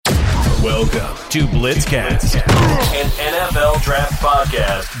Welcome to BlitzCast, an NFL Draft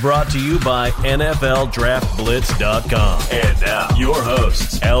podcast brought to you by NFLDraftBlitz.com. And now, your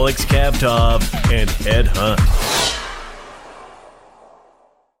hosts, Alex Kavtov and Ed Hunt.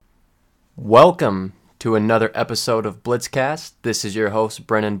 Welcome to another episode of BlitzCast. This is your host,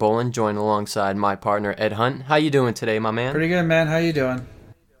 Brennan Bolin, joined alongside my partner, Ed Hunt. How you doing today, my man? Pretty good, man. How you doing?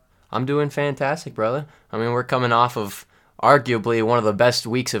 I'm doing fantastic, brother. I mean, we're coming off of arguably one of the best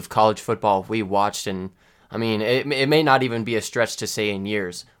weeks of college football we watched, and I mean, it may not even be a stretch to say in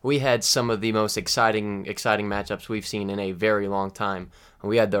years. We had some of the most exciting matchups we've seen in a very long time.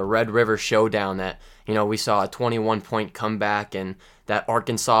 We had the Red River Showdown that, we saw a 21-point comeback and that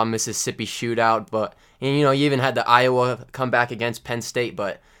Arkansas-Mississippi shootout, but, you even had the Iowa comeback against Penn State,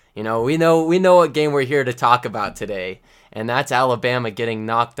 but, we know what game we're here to talk about today, and that's Alabama getting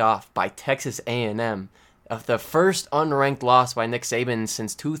knocked off by Texas A&M. The first unranked loss by Nick Saban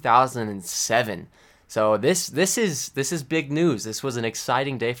since 2007. So this is big news. This was an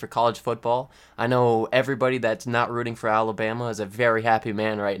exciting day for college football. I know everybody that's not rooting for Alabama is a very happy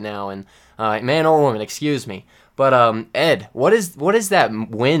man right now, and man or woman, excuse me. But Ed, what does that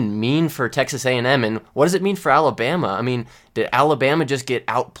win mean for Texas A&M, and what does it mean for Alabama? I mean, did Alabama just get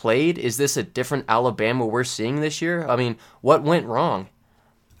outplayed? Is this a different Alabama we're seeing this year? I mean, what went wrong?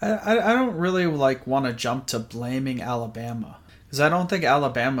 I don't really want to jump to blaming Alabama, because I don't think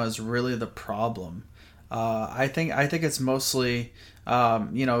Alabama is really the problem. I think it's mostly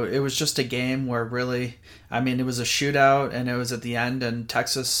it was just a game where really, it was a shootout and it was at the end, and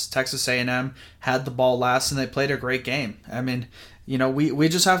Texas A&M had the ball last and they played a great game. I mean, we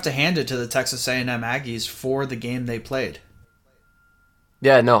just have to hand it to the Texas A&M Aggies for the game they played.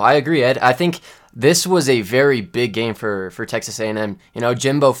 Yeah, no, I agree, Ed. I think this was a very big game for Texas A&M.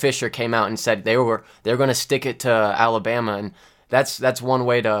 Jimbo Fisher came out and said they're going to stick it to Alabama, and that's one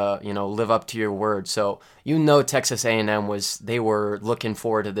way to live up to your word. So Texas A&M they were looking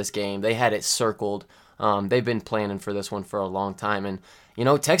forward to this game. They had it circled. They've been planning for this one for a long time, and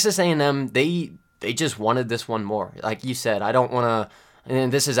Texas A&M they just wanted this one more. Like you said, I don't want to.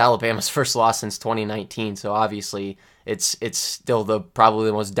 And this is Alabama's first loss since 2019, so obviously it's still probably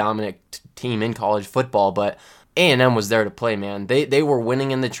the most dominant team in college football. But A&M was there to play, man. They were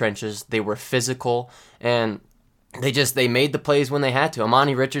winning in the trenches. They were physical, and they made the plays when they had to.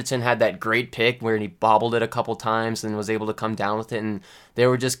 Amani Richardson had that great pick where he bobbled it a couple times and was able to come down with it, and they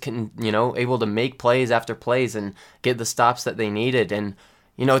were just able to make plays after plays and get the stops that they needed. And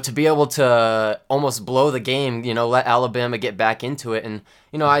to be able to almost blow the game, let Alabama get back into it. And,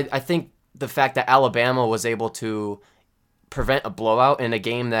 I think the fact that Alabama was able to prevent a blowout in a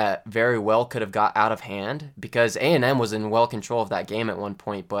game that very well could have got out of hand, because A&M was in well control of that game at one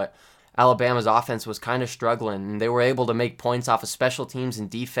point, but Alabama's offense was kind of struggling, and they were able to make points off of special teams and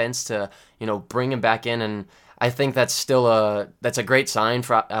defense to, bring them back in. And I think that's a great sign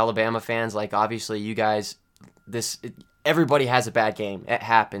for Alabama fans. Like, obviously, you guys, everybody has a bad game. It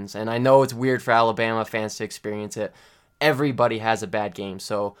happens. And I know it's weird for Alabama fans to experience it. Everybody has a bad game.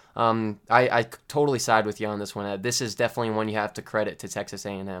 So I totally side with you on this one. This is definitely one you have to credit to Texas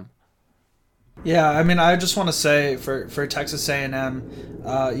A&M. Yeah, I just want to say for Texas A&M,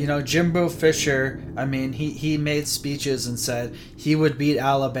 Jimbo Fisher, he made speeches and said he would beat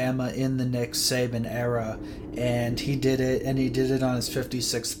Alabama in the Nick Saban era, and he did it on his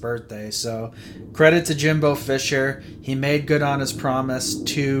 56th birthday. So credit to Jimbo Fisher. He made good on his promise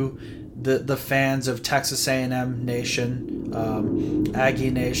to the fans of Texas A&M Nation, Aggie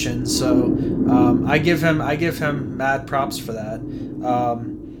Nation. So I give him mad props for that.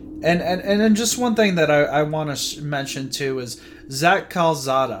 And just one thing that I want to mention too is Zach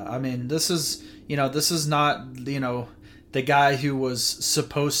Calzada. This is not the guy who was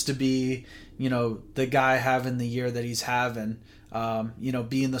supposed to be the guy having the year that he's having,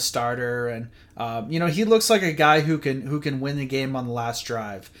 being the starter, and he looks like a guy who can win the game on the last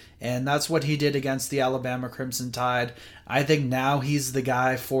drive, and that's what he did against the Alabama Crimson Tide. I think now he's the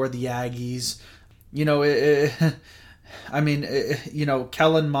guy for the Aggies.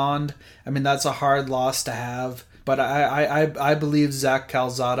 Kellen Mond, that's a hard loss to have, but I believe Zach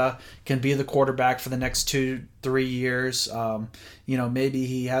Calzada can be the quarterback for the next 2-3 years. Maybe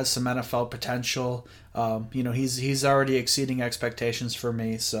he has some NFL potential. He's already exceeding expectations for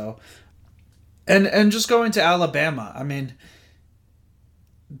me. So, and just going to Alabama,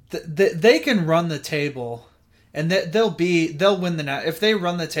 they can run the table. And they'll win if they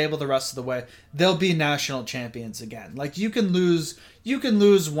run the table the rest of the way, they'll be national champions again. Like, you can lose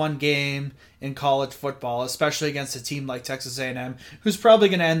one game in college football, especially against a team like Texas A&M, who's probably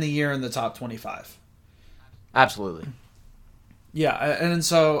going to end the year in the top 25. Absolutely. Yeah, and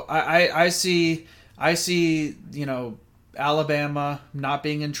so I see Alabama not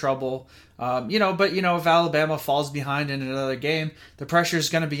being in trouble. But if Alabama falls behind in another game, the pressure is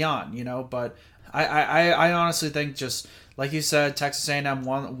going to be on. But I honestly think, just like you said, Texas A&M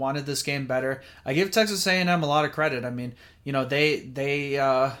wanted this game better. I give Texas A&M a lot of credit. I mean, they they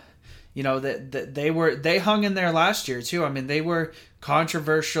hung in there last year too. I mean, they were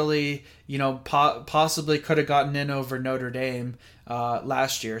controversially, possibly could have gotten in over Notre Dame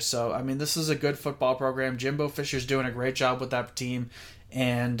last year. So I mean, this is a good football program. Jimbo Fisher's doing a great job with that team,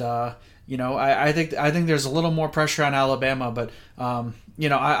 and I think there's a little more pressure on Alabama, but I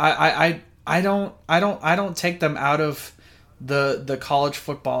don't take them out of the college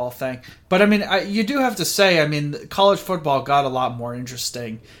football thing. But I mean, you do have to say, I mean, college football got a lot more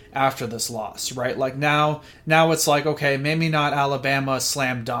interesting after this loss, right? Like now it's like, okay, maybe not Alabama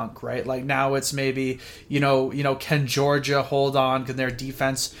slam dunk, right? Like now it's maybe, can Georgia hold on? Can their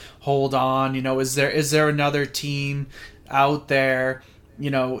defense hold on? Is there another team out there?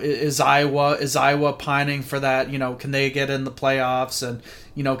 Is Iowa pining for that? Can they get in the playoffs, and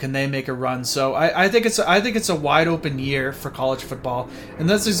can they make a run? So I think it's a wide open year for college football, and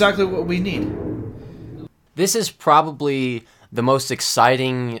that's exactly what we need. This is probably the most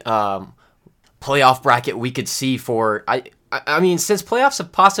exciting playoff bracket we could see for. I mean, since playoffs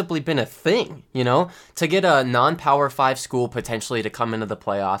have possibly been a thing, to get a non-Power 5 school potentially to come into the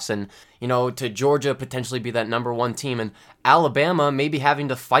playoffs, and, to Georgia potentially be that number one team, and Alabama maybe having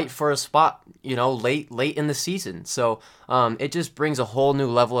to fight for a spot, late in the season. So it just brings a whole new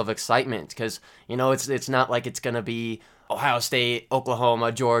level of excitement, because, it's not like it's going to be Ohio State,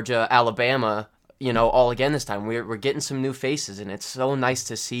 Oklahoma, Georgia, Alabama, all again this time. We're getting some new faces, and it's so nice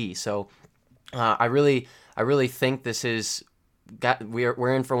to see. So I really think this is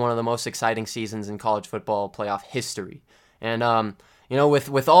we're in for one of the most exciting seasons in college football playoff history. And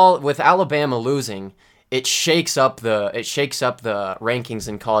with Alabama losing, it shakes up the rankings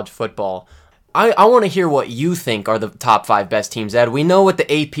in college football. I want to hear what you think are the top 5 best teams. Ed, we know what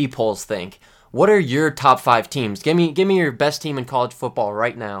the AP polls think. What are your top 5 teams? Give me your best team in college football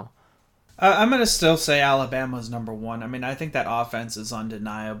right now. I'm going to still say Alabama's number one. I mean, I think that offense is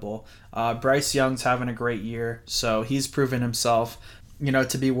undeniable. Bryce Young's having a great year, so he's proven himself,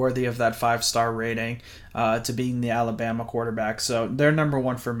 to be worthy of that 5-star rating, to being the Alabama quarterback. So they're number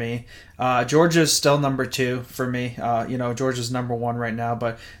one for me. Georgia's still number 2 for me. Georgia's number 1 right now,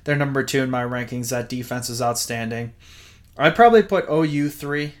 but they're number 2 in my rankings. That defense is outstanding. I'd probably put OU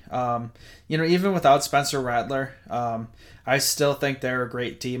 3. Even without Spencer Rattler, I still think they're a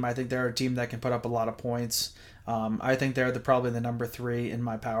great team. I think they're a team that can put up a lot of points. I think they're probably the number 3 in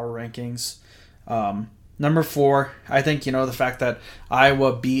my power rankings. Number 4, I think, the fact that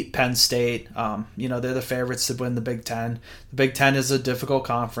Iowa beat Penn State, they're the favorites to win the Big Ten. The Big Ten is a difficult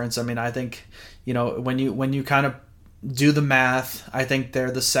conference. I mean, I think, when you kind of do the math, I think they're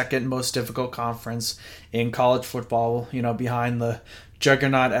the second most difficult conference in college football, behind the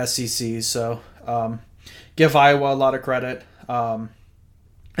juggernaut SEC. So give Iowa a lot of credit. And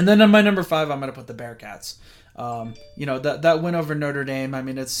then on my number 5, I'm going to put the Bearcats. That win over Notre Dame, I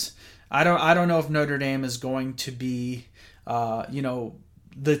mean, I don't know if Notre Dame is going to be,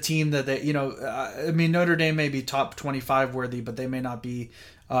 the team that they, I mean, Notre Dame may be top 25 worthy, but they may not be,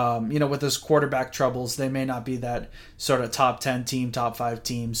 with this quarterback troubles, they may not be that sort of top 10 team, top 5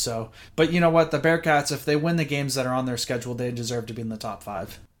 team. So, but you know what? The Bearcats, if they win the games that are on their schedule, they deserve to be in the top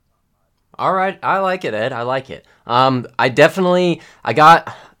 5. All right. I like it, Ed. I like it.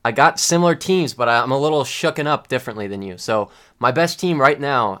 I got similar teams, but I'm a little shooken up differently than you. So my best team right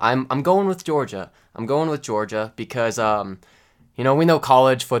now, I'm going with Georgia. I'm going with Georgia because, we know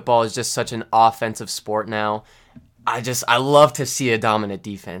college football is just such an offensive sport now. I love to see a dominant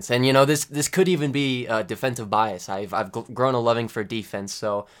defense. And, this could even be a defensive bias. I've grown a loving for defense.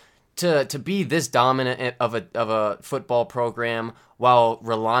 So to be this dominant of a football program while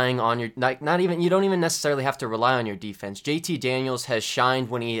relying on your, you don't even necessarily have to rely on your defense. JT Daniels has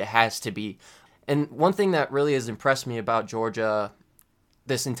shined when he has to be. And one thing that really has impressed me about Georgia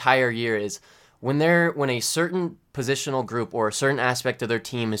this entire year is when a certain positional group or a certain aspect of their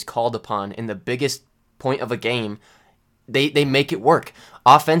team is called upon in the biggest point of a game, they make it work.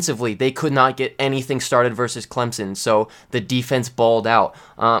 Offensively, they could not get anything started versus Clemson, so the defense balled out.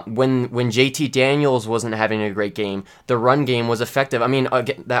 When JT Daniels wasn't having a great game, the run game was effective. I mean,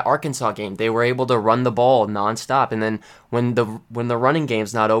 that Arkansas game, they were able to run the ball nonstop. And then when the running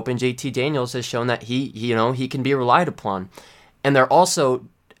game's not open, JT Daniels has shown that he can be relied upon. And they're also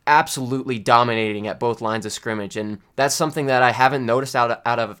absolutely dominating at both lines of scrimmage, and that's something that I haven't noticed out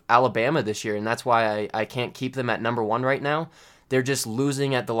of Alabama this year, and that's why I can't keep them at number 1 right now. they're just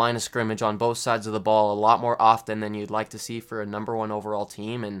losing at the line of scrimmage on both sides of the ball a lot more often than you'd like to see for a number one overall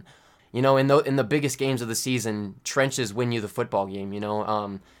team. And in the biggest games of the season, trenches win you the football game.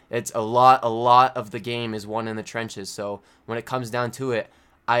 It's a lot of the game is won in the trenches. So when it comes down to it,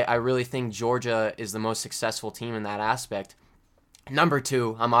 I really think Georgia is the most successful team in that aspect. Number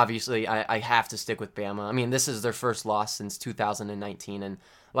two, I have to stick with Bama. I mean, this is their first loss since 2019, and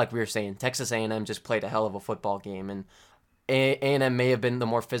like we were saying, Texas A&M just played a hell of a football game, and A&M may have been the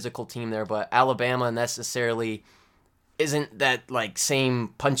more physical team there, but Alabama necessarily isn't that like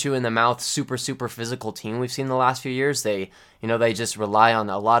same punch you in the mouth super physical team we've seen the last few years. They just rely on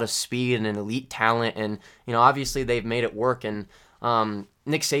a lot of speed and an elite talent, and obviously they've made it work. And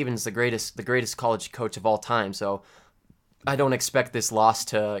Nick Saban's the greatest college coach of all time, so I don't expect this loss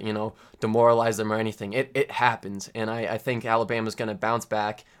to demoralize them or anything. It happens, and I think Alabama's going to bounce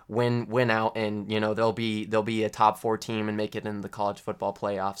back, win out, and they'll be a top 4 team and make it into the college football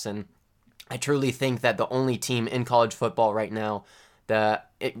playoffs. And I truly think that the only team in college football right now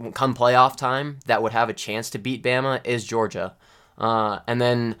that come playoff time that would have a chance to beat Bama is Georgia. And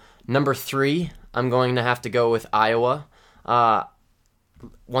then number 3, I'm going to have to go with Iowa.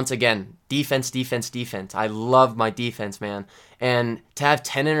 Once again, defense. I love my defense, man. And to have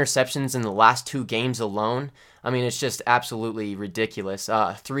 10 interceptions in the last 2 games alone, I mean, it's just absolutely ridiculous.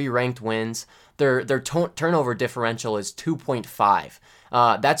 3 ranked wins. Their turnover differential is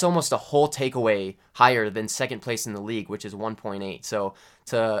 2.5. That's almost a whole takeaway higher than second place in the league, which is 1.8. So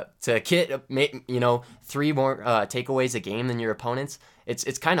to get 3 more takeaways a game than your opponents,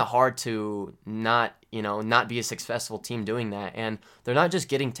 it's kind of hard to not be a successful team doing that. And they're not just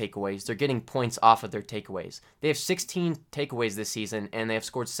getting takeaways; they're getting points off of their takeaways. They have 16 takeaways this season, and they have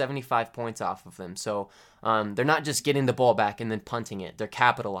scored 75 points off of them. So they're not just getting the ball back and then punting it; they're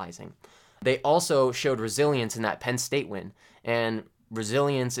capitalizing. They also showed resilience in that Penn State win, and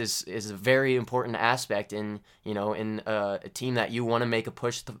resilience is a very important aspect in a team that you want to make a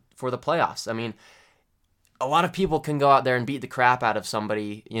push for the playoffs. I mean, a lot of people can go out there and beat the crap out of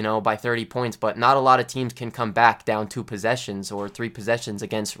somebody, by 30 points, but not a lot of teams can come back down 2 possessions or 3 possessions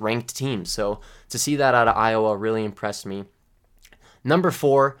against ranked teams. So to see that out of Iowa really impressed me. Number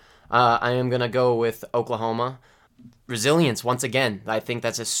 4, I am going to go with Oklahoma. Resilience, once again, I think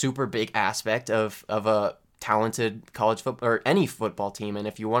that's a super big aspect of a talented college football or any football team. And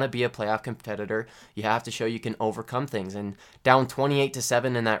if you want to be a playoff competitor, you have to show you can overcome things. And down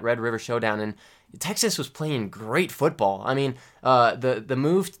 28-7 in that Red River Showdown, and Texas was playing great football. I mean, the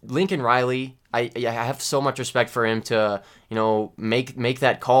move, Lincoln Riley, I have so much respect for him to make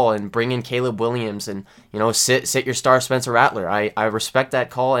that call and bring in Caleb Williams and sit your star Spencer Rattler. I respect that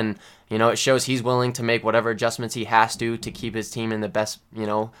call, and it shows he's willing to make whatever adjustments he has to keep his team in the best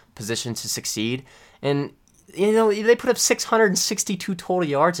position to succeed. And they put up 662 total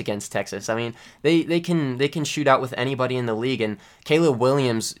yards against Texas. I mean, they can shoot out with anybody in the league, and Caleb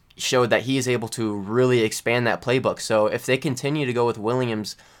Williams showed that he is able to really expand that playbook. So if they continue to go with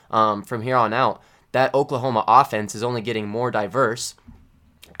Williams from here on out, that Oklahoma offense is only getting more diverse.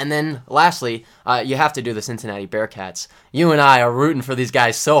 And then lastly, you have to do the Cincinnati Bearcats. You and I are rooting for these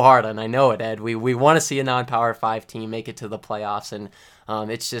guys so hard, and I know it, Ed. We want to see a non-Power 5 team make it to the playoffs, and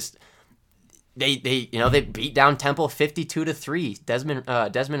it's just they beat down Temple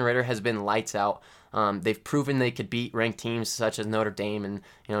 52-3. Desmond Ridder has been lights out. They've proven they could beat ranked teams such as Notre Dame, and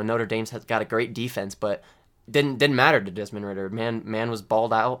Notre Dame's has got a great defense, but didn't matter to Desmond Ridder. Man was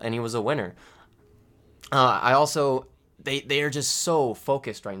balled out, and he was a winner. They are just so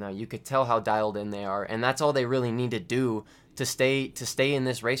focused right now. You could tell how dialed in they are, and that's all they really need to do to stay in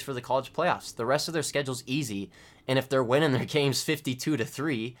this race for the college playoffs. The rest of their schedule's easy, and if they're winning their games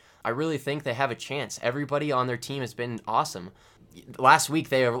 52-3, I really think they have a chance. Everybody on their team has been awesome. Last week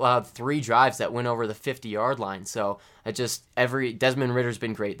they allowed 3 drives that went over the 50-yard line. So Desmond Ridder's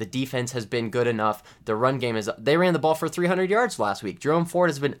been great. The defense has been good enough. The run game they ran the ball for 300 yards last week. Jerome Ford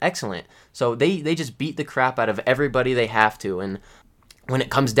has been excellent. So they just beat the crap out of everybody they have to. And when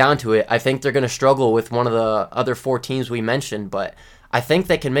it comes down to it, I think they're going to struggle with one of the other 4 teams we mentioned, but I think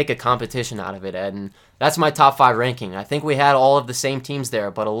they can make a competition out of it, Ed. And that's my top 5 ranking. I think we had all of the same teams there,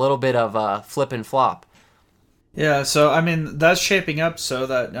 but a little bit of flip and flop. Yeah, so I mean that's shaping up so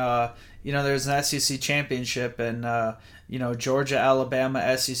that there's an SEC championship and Georgia,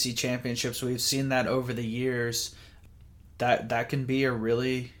 Alabama SEC championships. We've seen that over the years. That can be a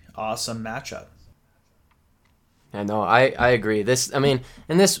really awesome matchup. I know, I agree. This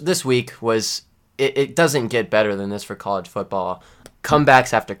week was it doesn't get better than this for college football.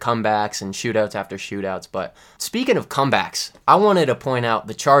 Comebacks after comebacks and shootouts after shootouts. But speaking of comebacks, I wanted to point out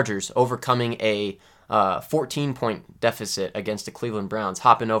the Chargers overcoming a 14-point deficit against the Cleveland Browns,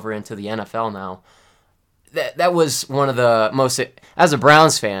 hopping over into the NFL now. That was one of the most, as a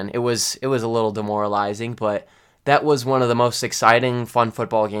Browns fan, it was a little demoralizing, but that was one of the most exciting, fun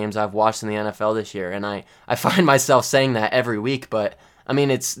football games I've watched in the NFL this year, and I find myself saying that every week, but I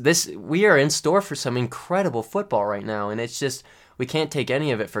mean, we are in store for some incredible football right now, and it's just, we can't take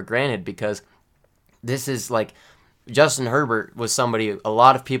any of it for granted, because this is like, Justin Herbert was somebody a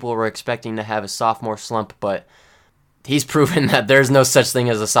lot of people were expecting to have a sophomore slump, but he's proven that there's no such thing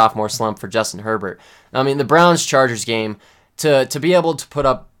as a sophomore slump for Justin Herbert. I mean, the Browns-Chargers game, to be able to put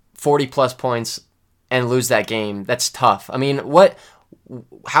up 40-plus points and lose that game, that's tough. I mean,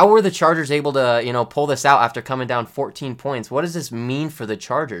 how were the Chargers able to, pull this out after coming down 14 points? What does this mean for the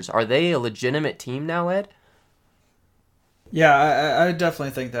Chargers? Are they a legitimate team now, Ed? Yeah, I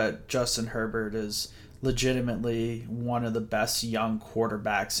definitely think that Justin Herbert is legitimately one of the best young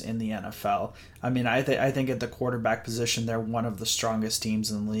quarterbacks in the NFL. I mean, I think at the quarterback position, they're one of the strongest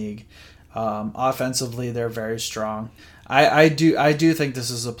teams in the league. Offensively, they're very strong. I do think this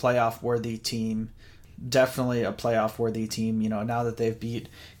is a playoff-worthy team. Definitely a playoff-worthy team, now that they've beat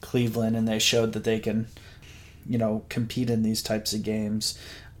Cleveland and they showed that they can, compete in these types of games.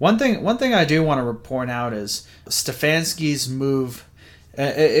 One thing I do want to point out is Stefanski's move.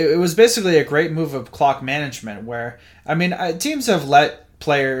 It was basically a great move of clock management where, I mean, teams have let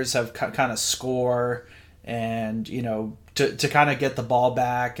players have kind of score and, to kind of get the ball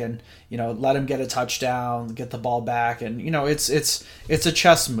back and, let them get a touchdown, get the ball back. And, it's a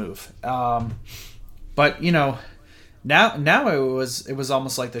chess move. But, now it was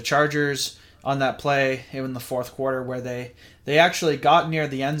almost like the Chargers on that play in the fourth quarter where they actually got near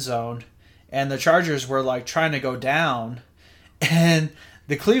the end zone and the Chargers were like trying to go down and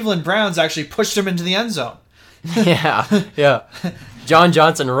the Cleveland Browns actually pushed them into the end zone. Yeah. John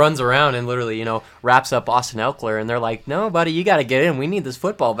Johnson runs around and literally, wraps up Austin Eckler and they're like, "No, buddy, you got to get in. We need this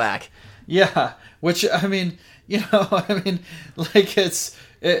football back." Yeah, which I mean, like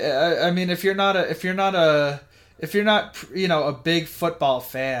if you're not a big football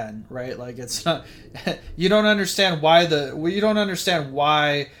fan, right? Like it's not, you don't understand why the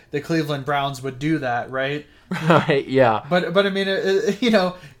Cleveland Browns would do that, right? Right. Yeah. But I mean, if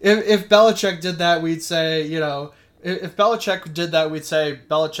Belichick did that, we'd say, if Belichick did that, we'd say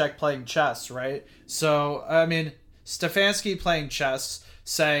Belichick playing chess, right? So I mean, Stefanski playing chess,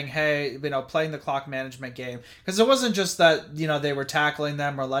 saying, hey, playing the clock management game. Because it wasn't just that, they were tackling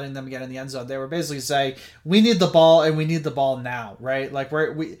them or letting them get in the end zone. They were basically saying, we need the ball and we need the ball now, right? Like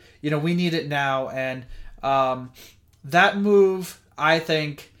we need it now. And that move, I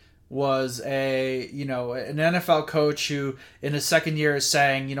think, was an NFL coach who in his second year is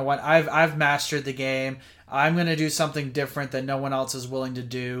saying, you know what, I've mastered the game. I'm going to do something different that no one else is willing to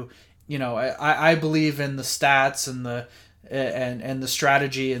do. I believe in the stats and the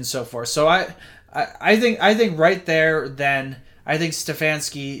strategy and so forth. So I think right there, then I think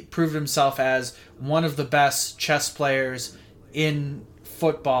Stefanski proved himself as one of the best chess players in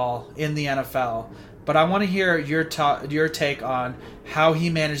football in the NFL. But I want to hear your take on how he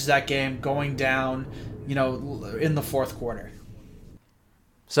managed that game going down, in the fourth quarter.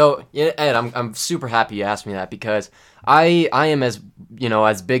 So, Ed, I'm super happy you asked me that because I am as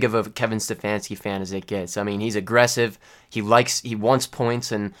big of a Kevin Stefanski fan as it gets. I mean, he's aggressive. He wants points,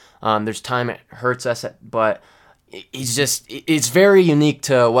 and there's time it hurts us, but it's very unique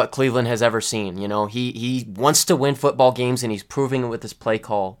to what Cleveland has ever seen. He wants to win football games, and he's proving it with his play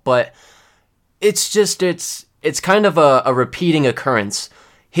call. But it's kind of a repeating occurrence.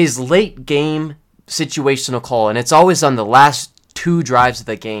 His late game situational call, and it's always on the last two drives of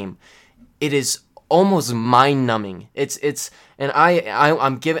the game. It is almost mind-numbing. And I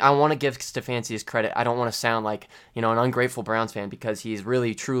want to give Stefanski his credit. I don't want to sound like, an ungrateful Browns fan because he's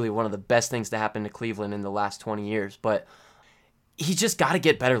really, truly one of the best things to happen to Cleveland in the last 20 years. But he's just got to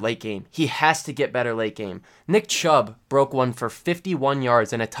get better late game. He has to get better late game. Nick Chubb broke one for 51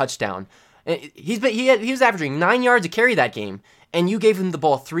 yards and a touchdown. He was averaging 9 yards to carry that game, and you gave him the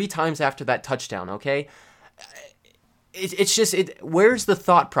ball 3 times after that touchdown, okay? It's just, where's the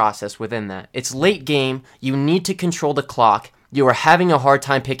thought process within that? It's late game. You need to control the clock. You are having a hard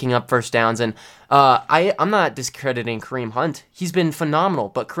time picking up first downs. And I'm not discrediting Kareem Hunt. He's been phenomenal.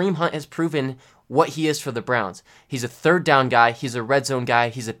 But Kareem Hunt has proven what he is for the Browns. He's a third down guy. He's a red zone guy.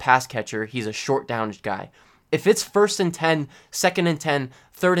 He's a pass catcher. He's a short down guy. If it's 1st and 10, 2nd and 10,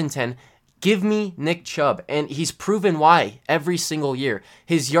 3rd and 10, give me Nick Chubb, and he's proven why every single year.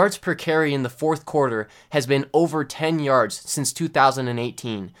 His yards per carry in the fourth quarter has been over 10 yards since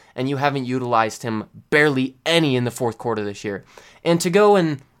 2018, and you haven't utilized him barely any in the fourth quarter this year. And to go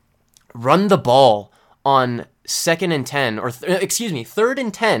and run the ball on 2nd and 10, or 3rd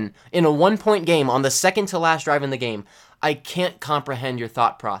and 10 in a 1-point game on the second to last drive in the game. I can't comprehend your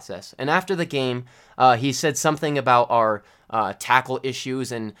thought process. And after the game, he said something about our tackle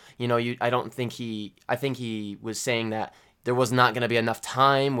issues, and I think he was saying that there was not going to be enough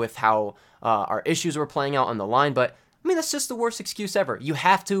time with how our issues were playing out on the line. But I mean, that's just the worst excuse ever. You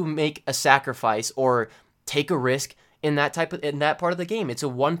have to make a sacrifice or take a risk in that part of the game. It's a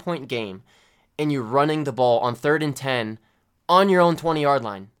 1-point game, and you're running the ball on 3rd and 10 on your own 20-yard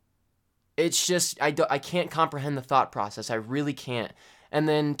line. It's just I can't comprehend the thought process. I really can't. And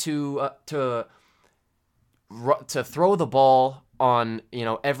then to throw the ball on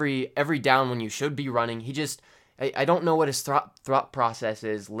every down when you should be running, I don't know what his thought process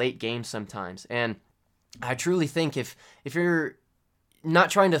is late game sometimes. And I truly think if you're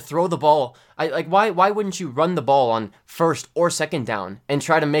not trying to throw the ball, why wouldn't you run the ball on 1st or 2nd down and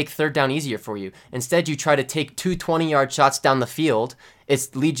try to make 3rd down easier for you? Instead, you try to take 2 20-yard shots down the field.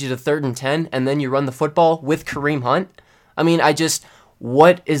 It leads you to 3rd and 10, and then you run the football with Kareem Hunt. I mean,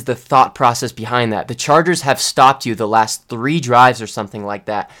 what is the thought process behind that? The Chargers have stopped you the last 3 drives or something like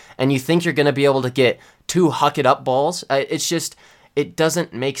that, and you think you're going to be able to get 2 huck-it-up balls? It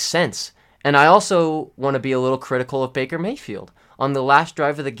doesn't make sense. And I also want to be a little critical of Baker Mayfield. On the last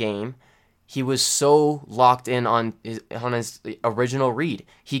drive of the game, he was so locked in on his original read.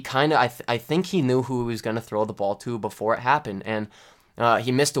 He kind of, I think he knew who he was going to throw the ball to before it happened. And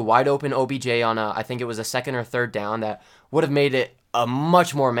he missed a wide open OBJ on I think it was a 2nd or 3rd down that would have made it a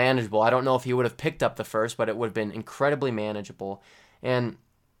much more manageable. I don't know if he would have picked up the first, but it would have been incredibly manageable. And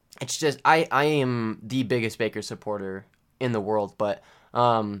it's just, I am the biggest Baker supporter in the world, but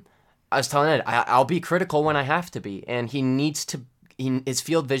I was telling Ed, I'll be critical when I have to be, and his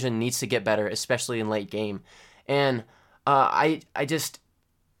field vision needs to get better, especially in late game. And it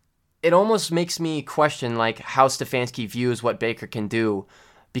almost makes me question how Stefanski views what Baker can do,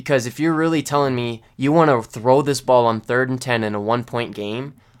 because if you're really telling me you want to throw this ball on 3rd and 10 in a 1-point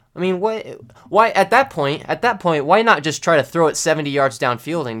game, I mean, why at that point, why not just try to throw it 70 yards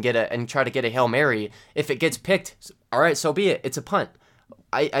downfield and try to get a Hail Mary? If it gets picked, all right, so be it. It's a punt.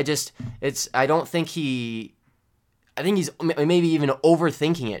 I think he's maybe even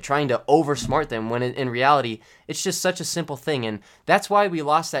overthinking it, trying to oversmart them, when in reality, it's just such a simple thing. And that's why we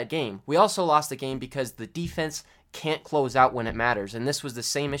lost that game. We also lost the game because the defense can't close out when it matters. And this was the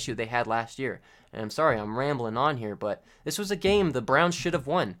same issue they had last year. And I'm sorry, I'm rambling on here, but this was a game the Browns should have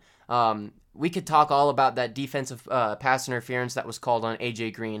won. We could talk all about that defensive pass interference that was called on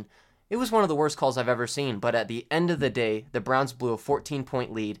A.J. Green. It was one of the worst calls I've ever seen, but at the end of the day, the Browns blew a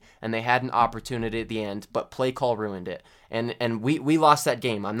 14-point lead, and they had an opportunity at the end, but play call ruined it. And we lost that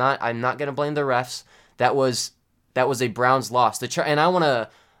game. I'm not going to blame the refs. That was a Browns loss. And I want to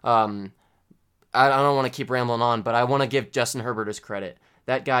I don't want to keep rambling on, but I want to give Justin Herbert his credit.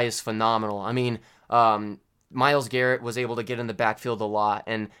 That guy is phenomenal. I mean, Myles Garrett was able to get in the backfield a lot,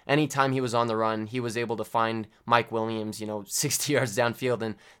 and anytime he was on the run, he was able to find Mike Williams, 60 yards downfield,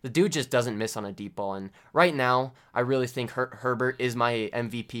 and the dude just doesn't miss on a deep ball. And right now, I really think Herbert is my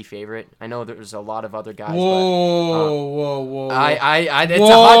MVP favorite. I know there's a lot of other guys. Whoa. It's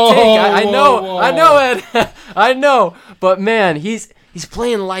a hot take. I know, Ed. I know, but man, he's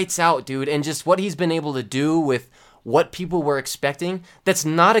playing lights out, dude, and just what he's been able to do with what people were expecting, that's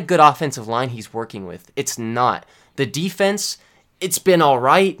not a good offensive line he's working with. It's not. The defense, it's been all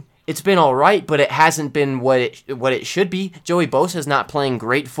right. But it hasn't been what it should be. Joey Bosa's not playing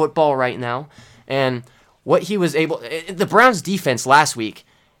great football right now. And what he was able... The Browns' defense last week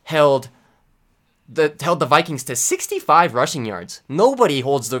held the Vikings to 65 rushing yards. Nobody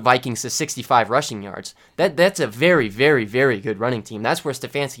holds the Vikings to 65 rushing yards. That's a very, very, very good running team. That's where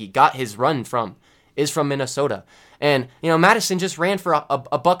Stefanski got his run from, is from Minnesota. And, Madison just ran for a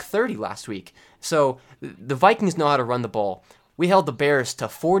 $130 last week. So the Vikings know how to run the ball. We held the Bears to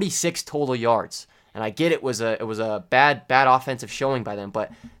 46 total yards. And I get it was a bad offensive showing by them,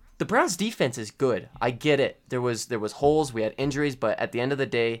 but the Browns defense is good. I get it. There was holes, we had injuries, but at the end of the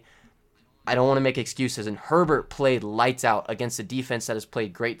day, I don't want to make excuses. And Herbert played lights out against a defense that has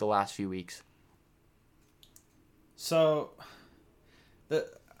played great the last few weeks. So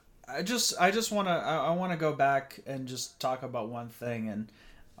I want to go back and just talk about one thing. And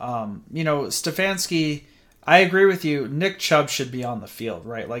Stefanski, I agree with you. Nick Chubb should be on the field,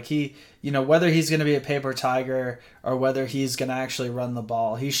 right? Whether he's going to be a paper tiger or whether he's going to actually run the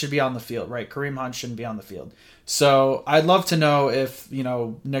ball, he should be on the field, right? Kareem Hunt shouldn't be on the field. So I'd love to know if,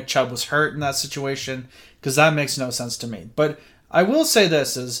 Nick Chubb was hurt in that situation, because that makes no sense to me. But I will say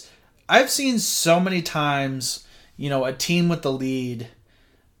this is I've seen so many times, a team with the lead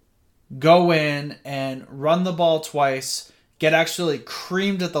go in and run the ball twice, get actually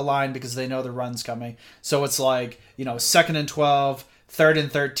creamed at the line because they know the run's coming. So it's like, 2nd and 12, 3rd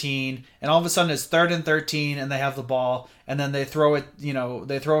and 13, and all of a sudden it's 3rd and 13 and they have the ball, and then they throw it,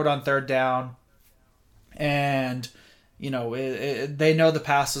 they throw it on 3rd down, and they know the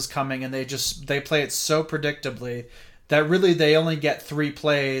pass is coming, and they play it so predictably that really they only get 3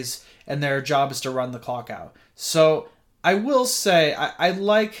 plays and their job is to run the clock out. So I will say I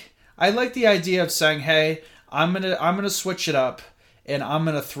like the idea of saying, hey, I'm gonna switch it up and I'm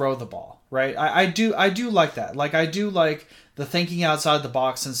gonna throw the ball, right? I do like that. Like, I do like the thinking outside the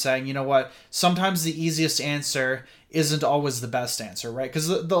box and saying, you know what, sometimes the easiest answer isn't always the best answer, right? Because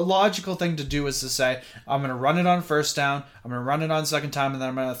the logical thing to do is to say, I'm going to run it on 1st down, I'm going to run it on 2nd time, and then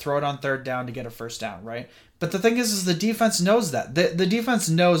I'm going to throw it on 3rd down to get a 1st down, right? But the thing is the defense knows that. The defense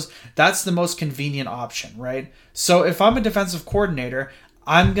knows that's the most convenient option, right? So if I'm a defensive coordinator,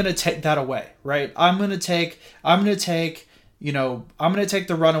 I'm going to take that away, right? I'm going to take the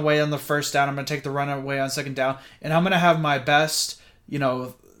run away on the 1st down, I'm going to take the run away on 2nd down, and I'm going to have my best,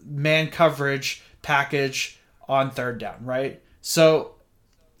 man coverage package on 3rd down, right? So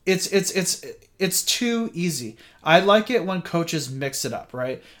it's too easy. I like it when coaches mix it up,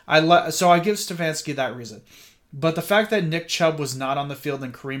 right? So I give Stefanski that reason. But the fact that Nick Chubb was not on the field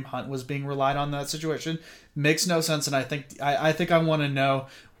and Kareem Hunt was being relied on in that situation makes no sense, and I think I want to know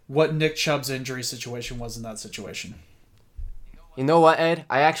what Nick Chubb's injury situation was in that situation. You know what, Ed?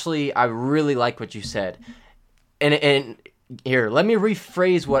 I really like what you said. And here, let me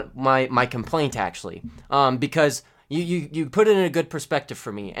rephrase what my complaint actually. Because you put it in a good perspective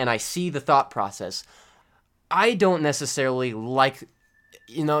for me, and I see the thought process. I don't necessarily like,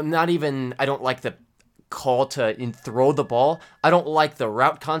 I don't like the call to throw the ball. I don't like the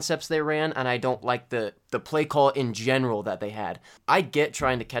route concepts they ran, and I don't like the play call in general that they had. I get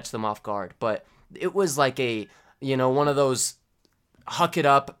trying to catch them off guard, but it was like one of those huck it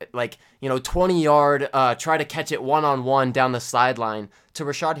up, 20-yard, try to catch it one-on-one down the sideline to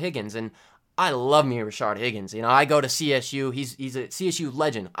Rashard Higgins. And I love me Rashard Higgins. I go to CSU. He's a CSU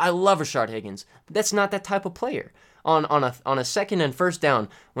legend. I love Rashard Higgins. But that's not that type of player. On a 2nd and 1st down,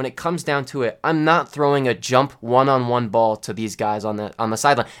 when it comes down to it, I'm not throwing a jump one-on-one ball to these guys on the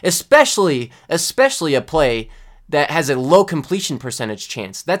sideline. Especially a play that has a low completion percentage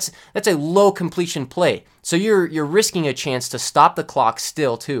chance. That's a low completion play. So you're risking a chance to stop the clock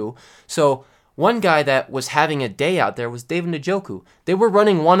still too. So one guy that was having a day out there was David Njoku. They were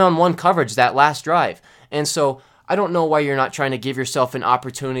running one-on-one coverage that last drive. And so I don't know why you're not trying to give yourself an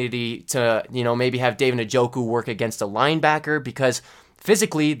opportunity to, maybe have David Njoku work against a linebacker, because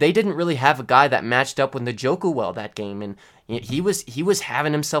physically they didn't really have a guy that matched up with Njoku well that game, and he was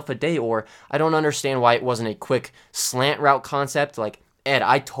having himself a day. Or I don't understand why it wasn't a quick slant route concept. Like, Ed,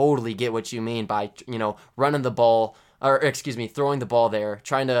 I totally get what you mean by, running the ball, throwing the ball there,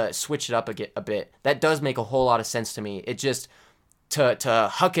 trying to switch it up a bit. That does make a whole lot of sense to me. It just, to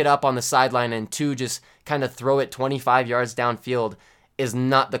huck it up on the sideline and to just kind of throw it 25 yards downfield is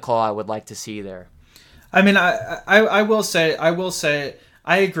not the call I would like to see there. I mean, I will say,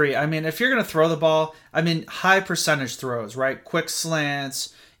 I agree. I mean, if you're going to throw the ball, high percentage throws, right? Quick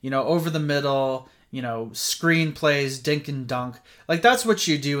slants, over the middle, screen plays, dink and dunk. Like, that's what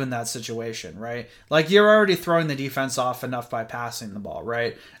you do in that situation, right? Like, you're already throwing the defense off enough by passing the ball,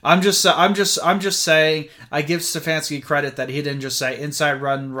 right? I'm just saying, I give Stefanski credit that he didn't just say inside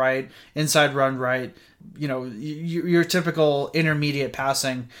run right, your typical intermediate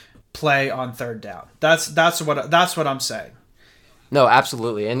passing play on 3rd down. That's what I'm saying. No,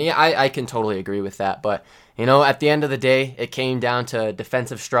 absolutely. And yeah, I can totally agree with that. But, at the end of the day, it came down to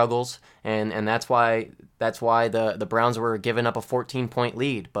defensive struggles, and that's why the Browns were giving up a 14-point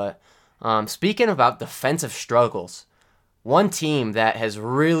lead. But speaking about defensive struggles, one team that has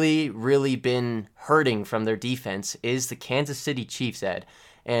really, really been hurting from their defense is the Kansas City Chiefs, Ed.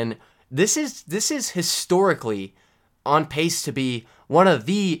 And this is historically on pace to be one of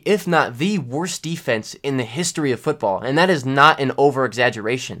the, if not the worst defense in the history of football. And that is not an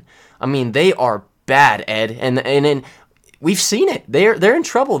over-exaggeration. I mean, they are bad, Ed. And we've seen it. They're in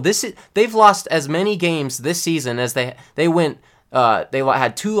trouble. They've lost as many games this season as they went. They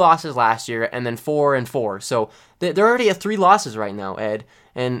had 2 losses last year and then 4-4. So they're already at 3 losses right now, Ed.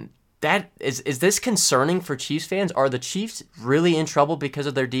 And that is this concerning for Chiefs fans? Are the Chiefs really in trouble because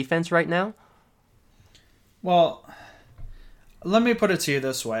of their defense right now? Well, let me put it to you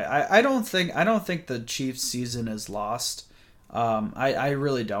this way. I don't think the Chiefs season is lost. I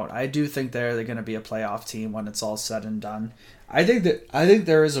really don't. I do think they're going to be a playoff team when it's all said and done. I think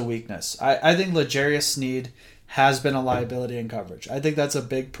there is a weakness. I think L'Jarius Sneed has been a liability in coverage. I think that's a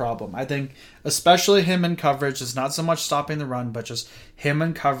big problem. I think especially him in coverage is not so much stopping the run, but just him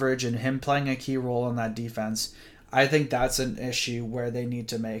in coverage and him playing a key role in that defense. I think that's an issue where they need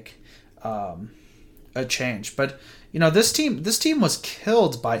to make a change. But this team was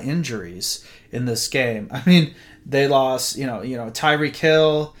killed by injuries in this game. I mean, they lost Tyreek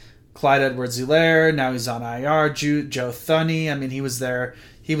Hill, Clyde Edwards-Helaire. Now he's on IR. Joe Thuney. I mean, he was their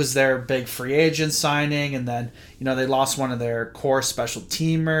big free agent signing, and then they lost one of their core special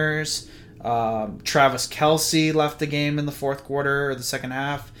teamers. Travis Kelce left the game in the fourth quarter or the second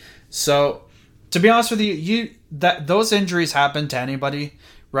half. So, to be honest with you, those injuries happen to anybody,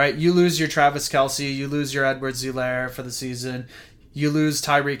 right? You lose your Travis Kelce, you lose your Edwards-Helaire for the season, you lose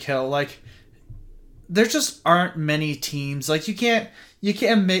Tyreek Hill. Like, there just aren't many teams. Like, you can't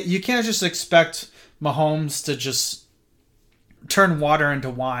just expect Mahomes to just turn water into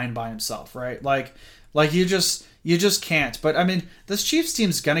wine by himself, right? Like you just can't. But I mean, this Chiefs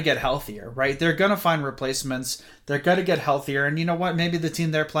team's gonna get healthier, right? They're gonna find replacements. They're gonna get healthier, and you know what? Maybe the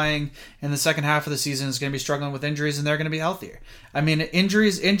team they're playing in the second half of the season is gonna be struggling with injuries, and they're gonna be healthier. I mean,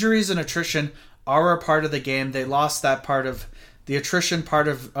 injuries and attrition are a part of the game. They lost that part of the attrition part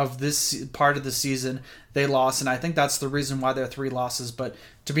of this part of the season. They lost, and I think that's the reason why they're 3 losses. But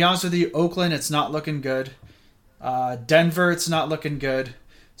to be honest with you, Oakland, it's not looking good. Denver, it's not looking good.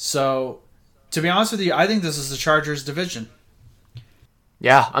 So, to be honest with you, I think this is the Chargers division.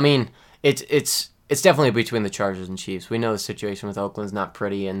 Yeah, I mean, it's definitely between the Chargers and Chiefs. We know the situation with Oakland's not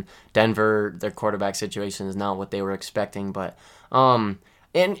pretty, and Denver, their quarterback situation is not what they were expecting. But and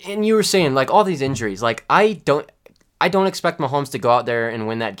you were saying, like, all these injuries, like, I don't expect Mahomes to go out there and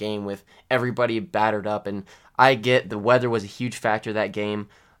win that game with everybody battered up, and I get the weather was a huge factor that game.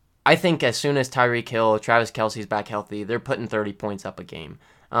 I think as soon as Tyreek Hill, Travis Kelce's back healthy, they're putting 30 points up a game.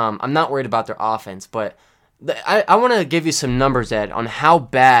 I'm not worried about their offense, but I want to give you some numbers, Ed, on how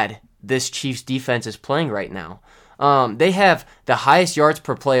bad this Chiefs defense is playing right now. They have the highest yards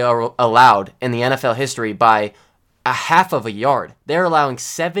per play allowed in the NFL history by a half of a yard. They're allowing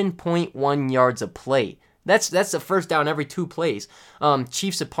 7.1 yards a play. That's the first down every 2 plays.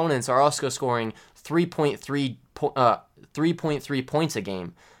 Chiefs opponents are also scoring 3.3 points a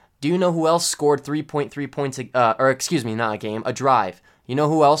game. Do you know who else scored 3.3 points? A drive. You know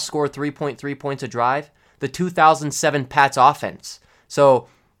who else scored 3.3 points a drive? The 2007 Pats offense. So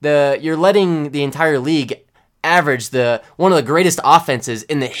you're letting the entire league average one of the greatest offenses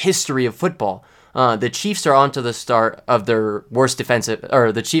in the history of football. The Chiefs are onto the start of their worst defensive,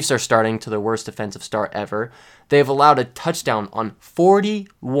 or the Chiefs are starting to their worst defensive start ever. They've allowed a touchdown on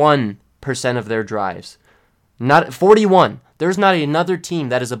 41% of their drives. Not 41. There's not another team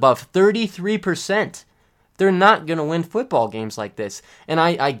that is above 33%. They're not going to win football games like this. And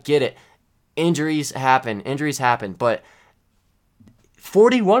I get it. Injuries happen, but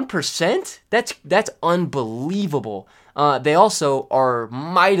 41%? That's unbelievable. They also are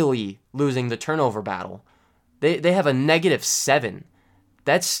mightily losing the turnover battle. They have a -7.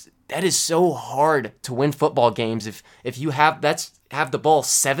 That is so hard to win football games. If you have the ball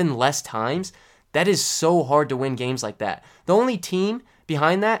 7 less times, that is so hard to win games like that. The only team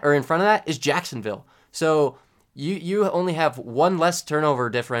behind that or in front of that is Jacksonville. So you only have 1 less turnover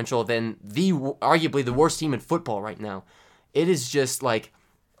differential than arguably the worst team in football right now. It is just like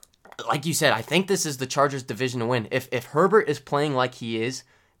you said, I think this is the Chargers division to win. If Herbert is playing like he is,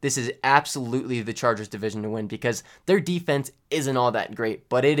 this is absolutely the Chargers division to win because their defense isn't all that great,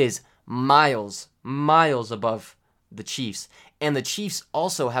 but it is miles above the Chiefs. And the Chiefs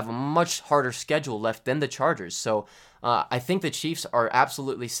also have a much harder schedule left than the Chargers. So I think the Chiefs are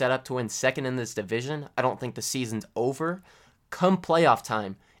absolutely set up to win second in this division. I don't think the season's over. Come playoff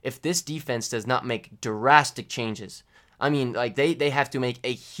time, if this defense does not make drastic changes, I mean, like they have to make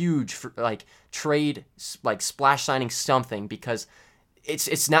a huge trade, like splash signing something because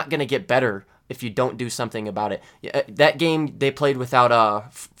it's not going to get better if you don't do something about it. That game they played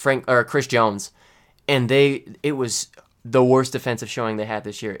without Chris Jones, and it was the worst defensive showing they had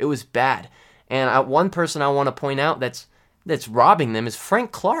this year. It was bad. And one person I want to point out that's robbing them is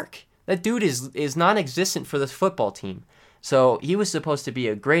Frank Clark. That dude is non-existent for this football team. So he was supposed to be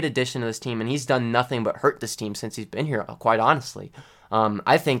a great addition to this team, and he's done nothing but hurt this team since he's been here, quite honestly.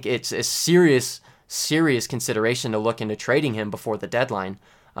 I think it's a serious consideration to look into trading him before the deadline.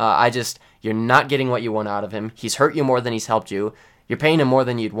 You're not getting what you want out of him. He's hurt you more than he's helped you. You're paying him more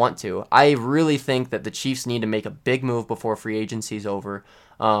than you'd want to. I really think that the Chiefs need to make a big move before free agency is over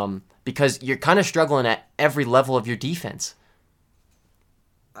because you're kind of struggling at every level of your defense.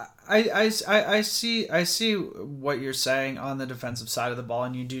 I see what you're saying on the defensive side of the ball,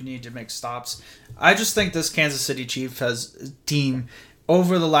 and you do need to make stops. I just think this Kansas City Chiefs team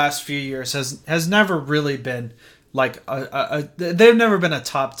over the last few years has never really been like they've never been a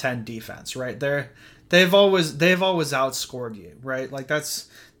top 10 defense, right? They've always outscored you, right? Like that's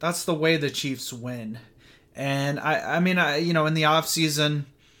the way the Chiefs win. And I mean in the offseason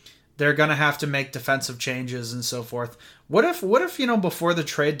they're gonna have to make defensive changes and so forth. What if before the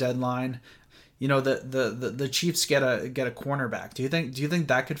trade deadline, the Chiefs get a cornerback? Do you think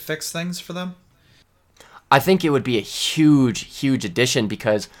that could fix things for them? I think it would be a huge addition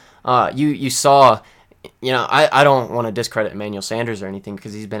because you saw, I don't want to discredit Emmanuel Sanders or anything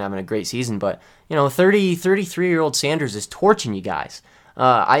because he's been having a great season, but 33-year-old Sanders is torching you guys.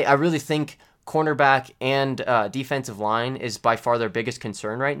 I really think cornerback and defensive line is by far their biggest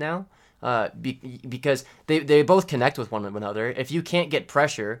concern right now, because they both connect with one another. If you can't get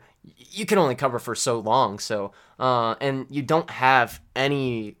pressure, you can only cover for so long. So and you don't have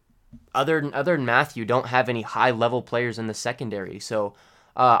any other than Matthew, don't have any high level players in the secondary. So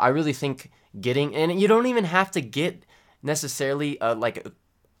I really think and you don't even have to get necessarily like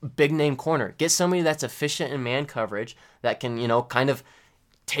a big name corner. Get somebody that's efficient in man coverage that can kind of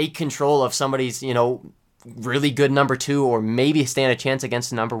take control of somebody's, really good number 2 or maybe stand a chance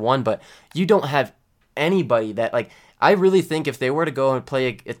against the number 1, but you don't have anybody that, like, I really think if they were to go and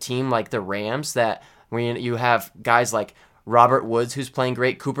play a team like the Rams, that when you have guys like Robert Woods, who's playing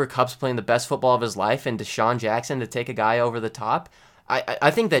great, Cooper Kupp's playing the best football of his life, and Deshaun Jackson to take a guy over the top,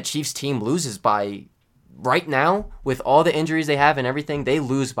 I think that Chiefs team loses by, right now, with all the injuries they have and everything, they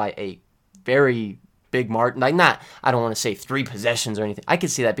lose by a very big margin. Like, I don't want to say 3 possessions or anything. I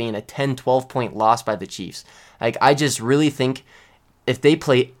could see that being a 10, 12 point loss by the Chiefs. Like, I just really think if they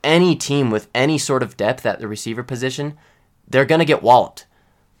play any team with any sort of depth at the receiver position, they're going to get walloped.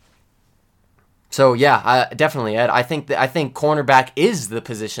 So yeah, definitely, Ed. I think cornerback is the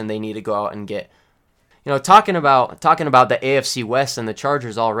position they need to go out and get. Talking about the AFC West and the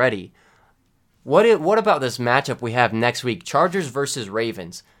Chargers already. What about this matchup we have next week? Chargers versus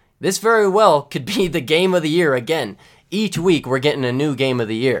Ravens. This very well could be the game of the year again. Each week we're getting a new game of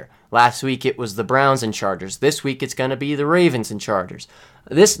the year. Last week it was the Browns and Chargers. This week it's going to be the Ravens and Chargers.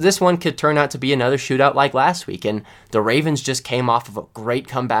 This one could turn out to be another shootout like last week, and the Ravens just came off of a great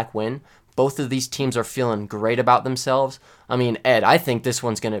comeback win. Both of these teams are feeling great about themselves. I mean, Ed, I think this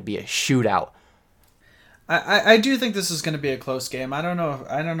one's going to be a shootout. I do think this is going to be a close game. I don't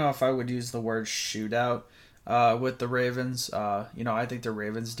know if I would use the word shootout with the Ravens. I think the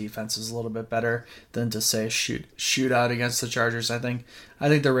Ravens defense is a little bit better than to say shootout against the Chargers. I think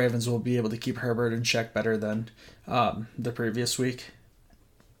the Ravens will be able to keep Herbert in check better than the previous week.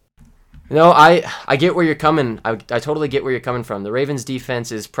 I get where you're coming. I totally get where you're coming from. The Ravens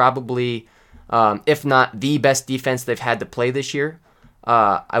defense is probably, if not the best defense they've had to play this year.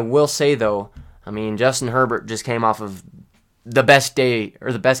 I will say though, I mean, Justin Herbert just came off of the best day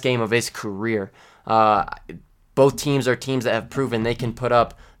or the best game of his career. Both teams are teams that have proven they can put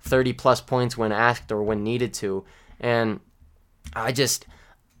up 30 plus points when asked or when needed to. And I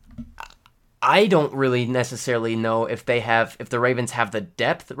don't really necessarily know if the Ravens have the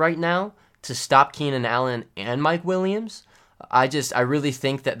depth right now to stop Keenan Allen and Mike Williams. I really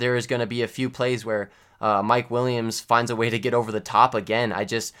think that there is going to be a few plays where Mike Williams finds a way to get over the top again.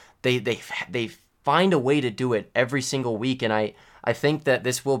 They find a way to do it every single week, and I think that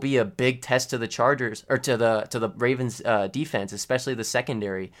this will be a big test to the Chargers or to the Ravens defense, especially the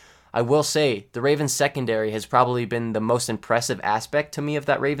secondary. I will say the Ravens secondary has probably been the most impressive aspect to me of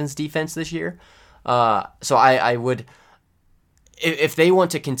that Ravens defense this year. So I would, if they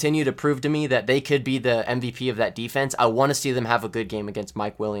want to continue to prove to me that they could be the MVP of that defense, I want to see them have a good game against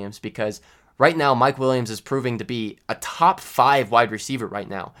Mike Williams, because right now Mike Williams is proving to be a top 5 wide receiver right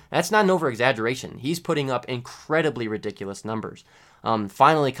now. That's not an over-exaggeration. He's putting up incredibly ridiculous numbers.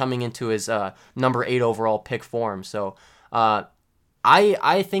 Finally coming into his number 8 overall pick form. So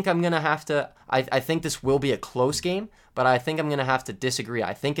I think I'm going to have to, I think this will be a close game, but I think I'm going to have to disagree.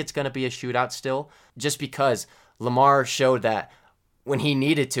 I think it's going to be a shootout still, just because Lamar showed that when he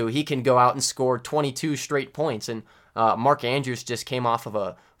needed to, he can go out and score 22 straight points. And Mark Andrews just came off of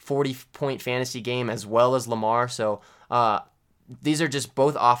a 40-point fantasy game as well as Lamar. So these are just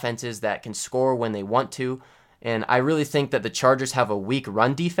both offenses that can score when they want to. And I really think that the Chargers have a weak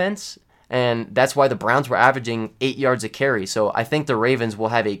run defense, and that's why the Browns were averaging 8 yards a carry. So I think the Ravens will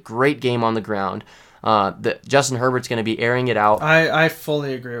have a great game on the ground. Justin Herbert's going to be airing it out. I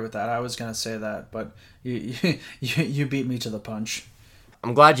fully agree with that. I was going to say that, but you beat me to the punch.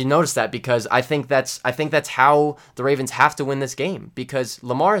 I'm glad you noticed that, because I think that's how the Ravens have to win this game, because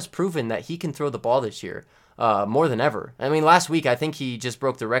Lamar has proven that he can throw the ball this year more than ever. I mean, last week I think he just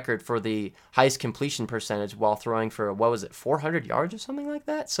broke the record for the highest completion percentage while throwing for, what was it, 400 yards or something like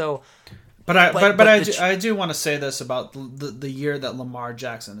that. So, I do want to say this about the year that Lamar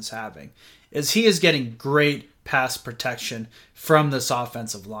Jackson is having, is he is getting great pass protection from this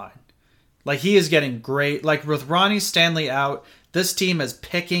offensive line. Like, he is getting great. Like, with Ronnie Stanley out, this team is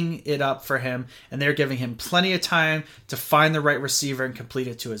picking it up for him, and they're giving him plenty of time to find the right receiver and complete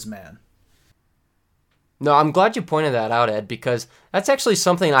it to his man. No, I'm glad you pointed that out, Ed, because that's actually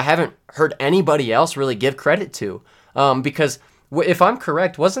something I haven't heard anybody else really give credit to. Because if I'm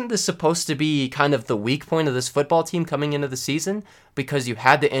correct, wasn't this supposed to be kind of the weak point of this football team coming into the season? Because you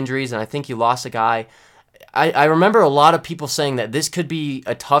had the injuries, and I think you lost a guy. I remember a lot of people saying that this could be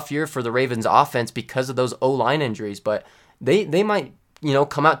a tough year for the Ravens offense because of those O-line injuries, but they might,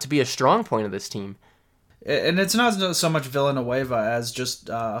 come out to be a strong point of this team. And it's not so much Villanueva as just,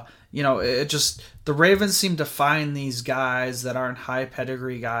 the Ravens seem to find these guys that aren't high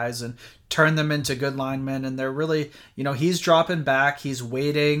pedigree guys and turn them into good linemen. And they're really, he's dropping back, he's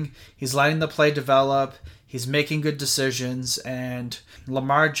waiting, he's letting the play develop, he's making good decisions. And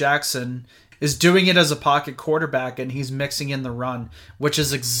Lamar Jackson is doing it as a pocket quarterback, and he's mixing in the run, which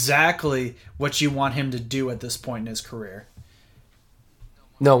is exactly what you want him to do at this point in his career.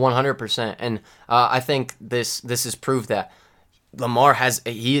 No, 100%. And I think this has proved that Lamar has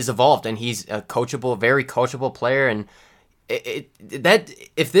evolved, and he's a very coachable player. And that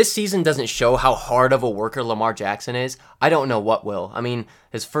if this season doesn't show how hard of a worker Lamar Jackson is, I don't know what will. I mean,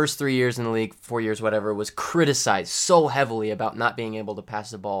 his first 3 years in the league, 4 years, whatever, was criticized so heavily about not being able to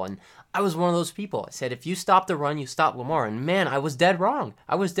pass the ball. And I was one of those people. I said, if you stop the run, you stop Lamar. And man, I was dead wrong.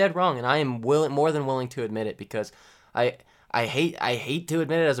 And I am more than willing to admit it, because I hate to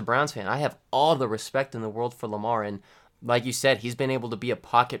admit it as a Browns fan. I have all the respect in the world for Lamar, and like you said, he's been able to be a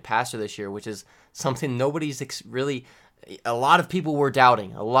pocket passer this year, which is something nobody's really. A lot of people were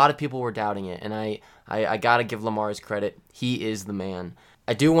doubting. It, and I gotta give Lamar his credit. He is the man.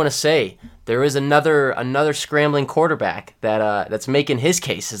 I do want to say there is another scrambling quarterback that's making his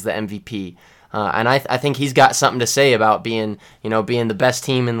case as the MVP. And I think he's got something to say about being the best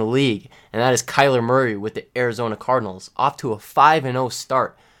team in the league, and that is Kyler Murray with the Arizona Cardinals, off to a 5-0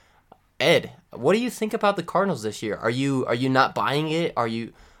 start. Ed, what do you think about the Cardinals this year? Are you not buying it? Are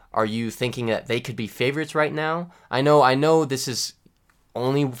you thinking that they could be favorites right now? I know this is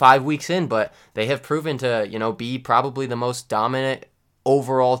only 5 weeks in, but they have proven to be probably the most dominant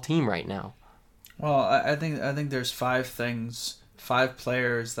overall team right now. Well, I think there's 5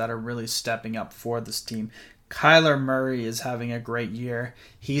 players that are really stepping up for this team. Kyler Murray is having a great year.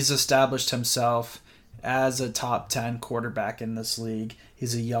 He's established himself as a top 10 quarterback in this league.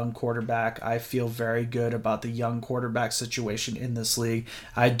 He's a young quarterback. I feel very good about the young quarterback situation in this league.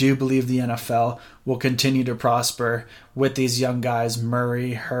 I do believe the NFL will continue to prosper with these young guys,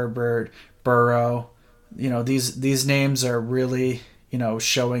 Murray, Herbert, Burrow. These names are really,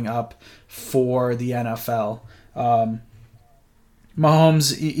 showing up for the NFL.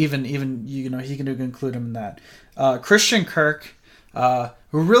 Mahomes, even he can include him in that. Christian Kirk, who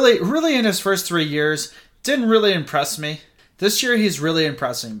really in his first 3 years didn't really impress me. This year he's really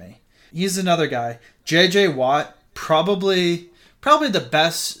impressing me. He's another guy. J.J. Watt, probably the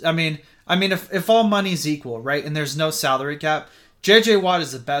best. I mean, if all money's equal, right, and there's no salary cap, J.J. Watt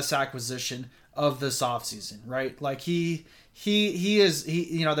is the best acquisition of this offseason, right? Like he is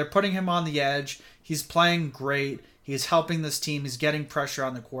they're putting him on the edge. He's playing great. He's helping this team. He's getting pressure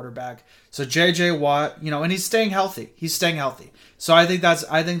on the quarterback. So J.J. Watt, and he's staying healthy. So I think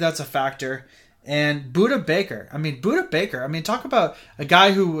that's a factor. And Budda Baker. Talk about a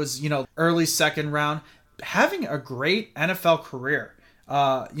guy who was, early second round, having a great NFL career.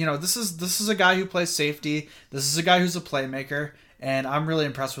 This is a guy who plays safety. This is a guy who's a playmaker, and I'm really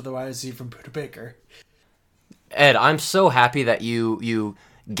impressed with what I see from Budda Baker. Ed, I'm so happy that you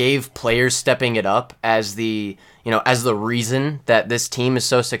gave players stepping it up as the reason that this team is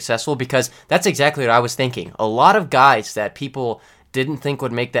so successful, because that's exactly what I was thinking. A lot of guys that people didn't think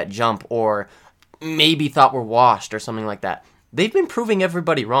would make that jump, or maybe thought were washed or something like that, they've been proving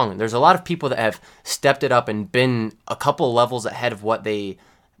everybody wrong. There's a lot of people that have stepped it up and been a couple levels ahead of what they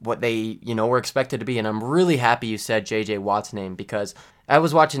were expected to be. And I'm really happy you said J.J. Watt's name, because I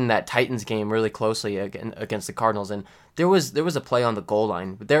was watching that Titans game really closely against the Cardinals, and there was a play on the goal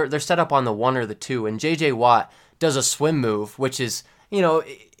line. They're set up on the 1 or the 2, and J.J. Watt does a swim move, which is,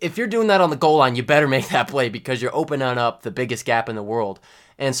 if you're doing that on the goal line, you better make that play, because you're opening up the biggest gap in the world.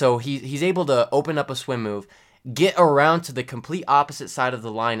 And so he's able to open up a swim move, get around to the complete opposite side of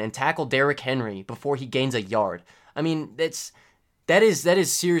the line and tackle Derrick Henry before he gains a yard. I mean, that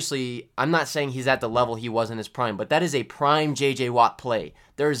is seriously, I'm not saying he's at the level he was in his prime, but that is a prime J.J. Watt play.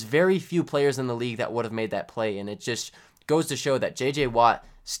 There's very few players in the league that would have made that play, and it just goes to show that J.J. Watt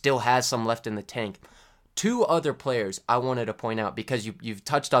still has some left in the tank. Two other players I wanted to point out, because you've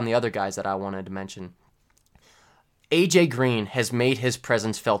touched on the other guys that I wanted to mention. A.J. Green has made his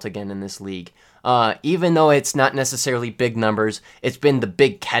presence felt again in this league. Even though it's not necessarily big numbers, it's been the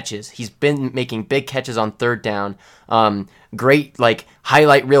big catches. He's been making big catches on third down. Great,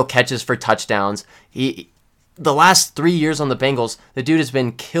 highlight reel catches for touchdowns. The last 3 years on the Bengals, the dude has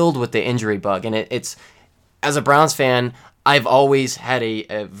been killed with the injury bug. And it's as a Browns fan, I've always had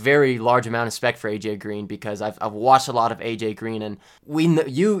a very large amount of respect for A.J. Green, because I've watched a lot of A.J. Green, and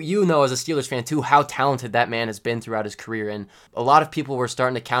you know as a Steelers fan too how talented that man has been throughout his career, and a lot of people were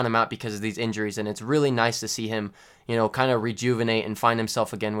starting to count him out because of these injuries, and it's really nice to see him, kind of rejuvenate and find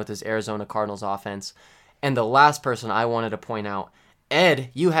himself again with his Arizona Cardinals offense. And the last person I wanted to point out, Ed,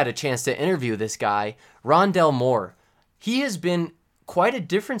 you had a chance to interview this guy, Rondale Moore. He has been quite a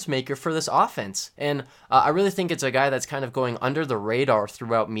difference maker for this offense, and I really think it's a guy that's kind of going under the radar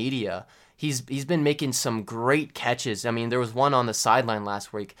throughout media. He's been making some great catches. I mean, there was one on the sideline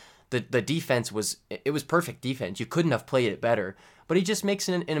last week. The defense was perfect defense. You couldn't have played it better. But he just makes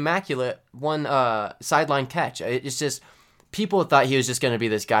an immaculate one sideline catch. It's just, people thought he was just going to be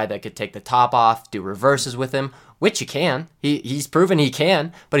this guy that could take the top off, do reverses with him, which he can. He's proven he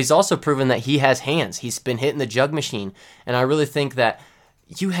can, but he's also proven that he has hands. He's been hitting the jug machine, and I really think that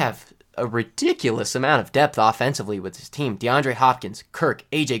you have a ridiculous amount of depth offensively with this team. DeAndre Hopkins, Kirk,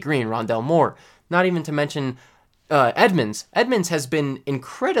 A.J. Green, Rondale Moore, not even to mention Edmonds. Edmonds has been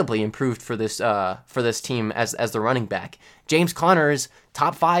incredibly improved for this team as the running back. James Conner is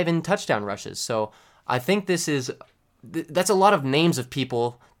top 5 in touchdown rushes, so I think that's a lot of names of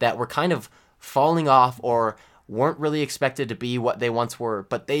people that were kind of falling off or weren't really expected to be what they once were,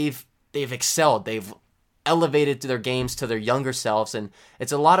 but they've excelled. They've elevated to their games to their younger selves, and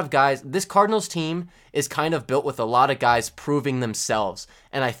it's a lot of guys. This Cardinals team is kind of built with a lot of guys proving themselves,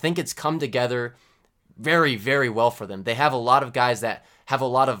 and I think it's come together very, very well for them. They have a lot of guys that have a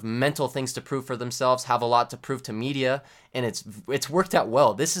lot of mental things to prove for themselves, have a lot to prove to media, and it's worked out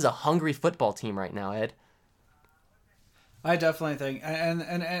well. This is a hungry football team right now, Ed. I definitely think,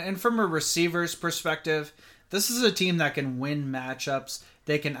 and from a receiver's perspective, this is a team that can win matchups.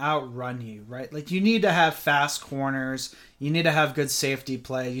 They can outrun you, right? Like, you need to have fast corners. You need to have good safety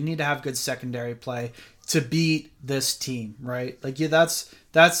play. You need to have good secondary play to beat this team, right? Like,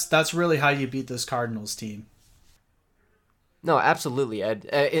 that's really how you beat this Cardinals team. No, absolutely,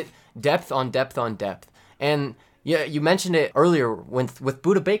 Ed. Depth on depth on depth, and yeah, you mentioned it earlier with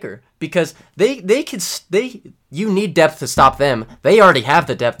Budda Baker, because you need depth to stop them. They already have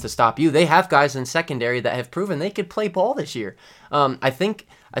the depth to stop you. They have guys in secondary that have proven they could play ball this year. I think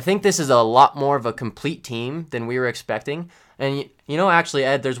this is a lot more of a complete team than we were expecting. And actually,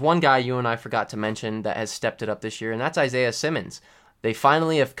 Ed, there's one guy you and I forgot to mention that has stepped it up this year, and that's Isaiah Simmons. They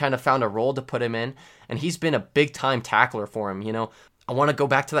finally have kind of found a role to put him in, and he's been a big-time tackler for him. I want to go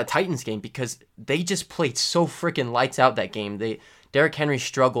back to that Titans game, because they just played so freaking lights out that game. Derrick Henry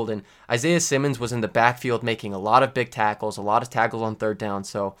struggled, and Isaiah Simmons was in the backfield making a lot of big tackles, a lot of tackles on third down.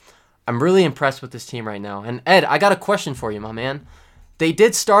 So I'm really impressed with this team right now. And Ed, I got a question for you, my man. They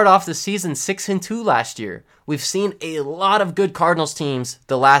did start off the season 6-2 last year. We've seen a lot of good Cardinals teams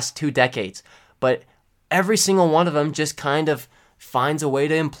the last 2 decades, but every single one of them just kind of finds a way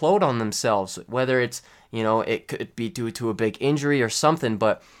to implode on themselves, whether it's, it could be due to a big injury or something,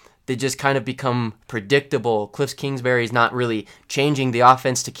 but they just kind of become predictable. Cliff Kingsbury's not really changing the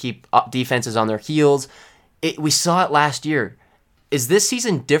offense to keep defenses on their heels. We saw it last year. Is this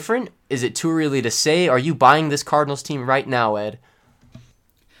season different? Is it too early to say? Are you buying this Cardinals team right now, Ed?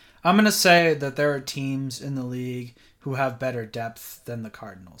 I'm going to say that there are teams in the league who have better depth than the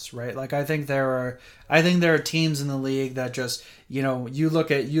Cardinals, right? Like, I think there are teams in the league that just, you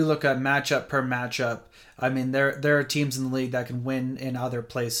look at matchup per matchup. I mean, there are teams in the league that can win in other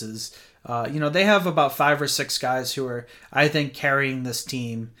places. They have about 5 or 6 guys who are, I think, carrying this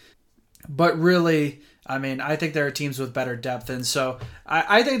team. But really, I mean, I think there are teams with better depth. And so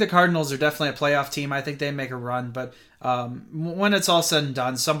I think the Cardinals are definitely a playoff team. I think they make a run. But when it's all said and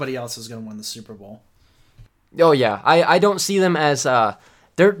done, somebody else is going to win the Super Bowl. Oh, yeah. I don't see them as...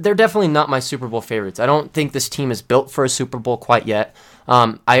 They're definitely not my Super Bowl favorites. I don't think this team is built for a Super Bowl quite yet.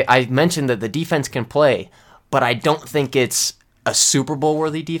 I mentioned that the defense can play, but I don't think it's a Super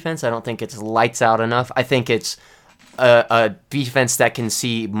Bowl-worthy defense. I don't think it's lights out enough. I think it's a defense that can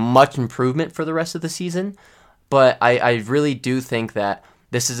see much improvement for the rest of the season. but I really do think that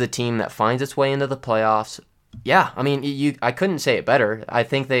this is a team that finds its way into the playoffs. Yeah, I mean, I couldn't say it better. I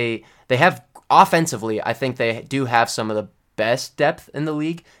think they have, offensively, I think they do have some of the best depth in the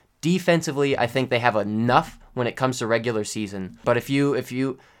league. Defensively, I think they have enough when it comes to regular season. But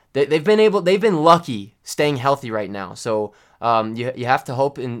they've been lucky staying healthy right now. So you have to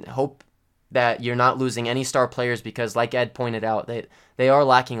hope that you're not losing any star players, because like Ed pointed out, they are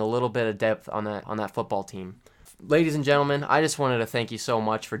lacking a little bit of depth on that football team. Ladies and gentlemen, I just wanted to thank you so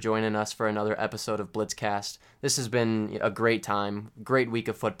much for joining us for another episode of BlitzCast. This has been a great time, great week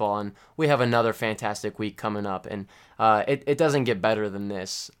of football, and we have another fantastic week coming up, and it doesn't get better than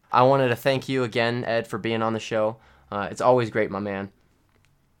this. I wanted to thank you again, Ed, for being on the show. It's always great, my man.